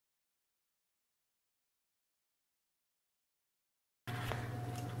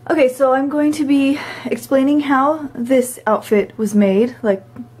Okay, so I'm going to be explaining how this outfit was made, like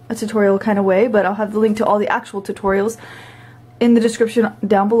a tutorial kind of way, but I'll have the link to all the actual tutorials in the description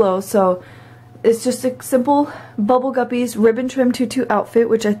down below. So it's just a simple Bubble Guppies ribbon trim tutu outfit,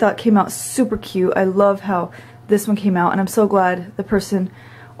 which I thought came out super cute. I love how this one came out, and I'm so glad the person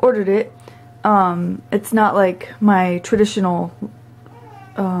ordered it. It's not like my traditional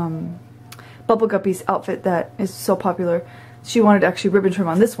Bubble Guppies outfit that is so popular. She wanted actually ribbon trim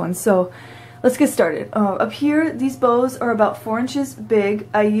on this one, so let's get started. Up here, these bows are about 4 inches big.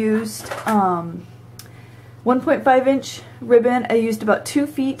 I used 1.5 inch ribbon. I used about 2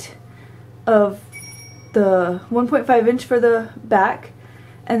 feet of the 1.5 inch for the back,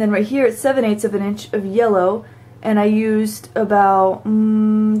 and then right here it's 7/8 of an inch of yellow, and I used about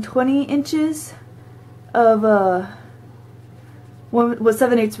 20 inches of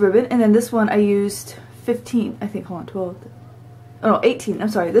 7/8 ribbon, and then this one I used 15, I think, hold on, 12, oh no, 18, I'm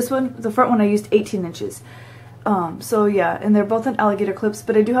sorry, this one, the front one, I used 18 inches. So yeah, and they're both on alligator clips,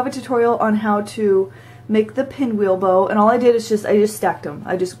 but I do have a tutorial on how to make the pinwheel bow, and all I did is I just stacked them.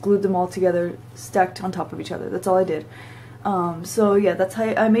 I just glued them all together, stacked on top of each other. That's all I did. So yeah, that's how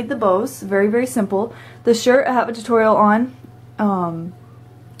I made the bows. Very, very simple. The shirt I have a tutorial on,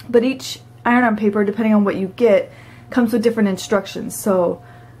 but each iron-on paper, depending on what you get, comes with different instructions. So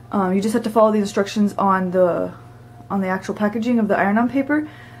you just have to follow the instructions on the actual packaging of the iron-on paper.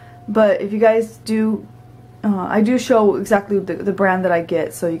 But if you guys do, I do show exactly the brand that I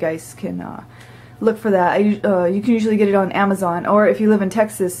get, so you guys can look for that. You can usually get it on Amazon, or if you live in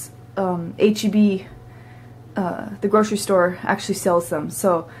Texas, H-E-B, the grocery store actually sells them.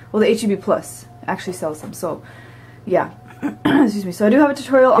 So, well, the H-E-B Plus actually sells them. So, yeah. Excuse me. So I do have a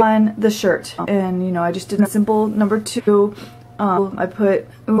tutorial on the shirt, and you know, I just did a simple number 2. I put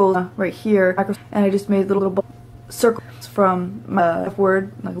right here, and I just made little circles from my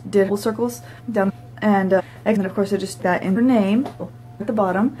word, like did little circles down, and then of course I just got in her name at the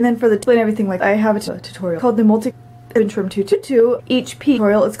bottom, and then for the explain everything, like I have a tutorial called the Multicolored Trim Tutu. Each piece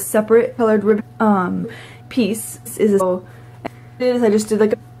tutorial is a separate colored ribbon piece. So I just did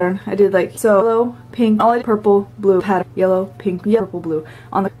like a pattern. I did like so yellow, pink, all purple, blue pattern, yellow, pink, yellow, purple, blue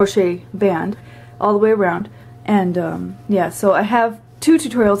on the crochet band all the way around. And yeah, so I have 2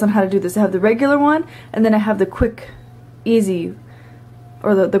 tutorials on how to do this. I have the regular one, and then I have the quick, easy,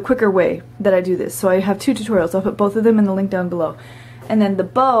 or the quicker way that I do this. So I have 2 tutorials. I'll put both of them in the link down below. And then the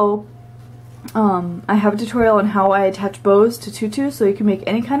bow, I have a tutorial on how I attach bows to tutus, so you can make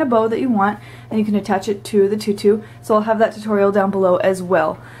any kind of bow that you want, and you can attach it to the tutu. So I'll have that tutorial down below as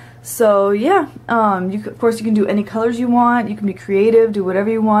well. So yeah, of course you can do any colors you want. You can be creative, do whatever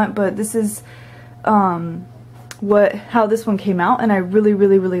you want. But this is how this one came out, and I really,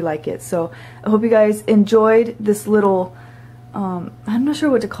 really, really like it. So I hope you guys enjoyed this little. I'm not sure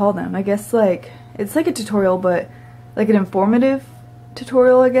what to call them. I guess like it's like a tutorial, but like an informative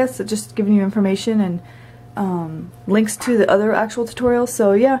tutorial, I guess, so just giving you information and links to the other actual tutorials.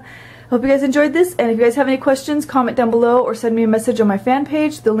 So yeah, hope you guys enjoyed this, and if you guys have any questions, comment down below or send me a message on my fan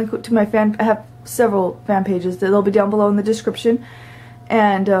page. The link to my I have several fan pages, they'll be down below in the description.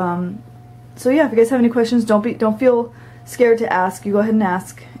 And so yeah, if you guys have any questions, don't feel scared to ask. You go ahead and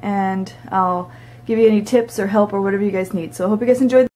ask, and I'll give you any tips or help or whatever you guys need. So I hope you guys enjoyed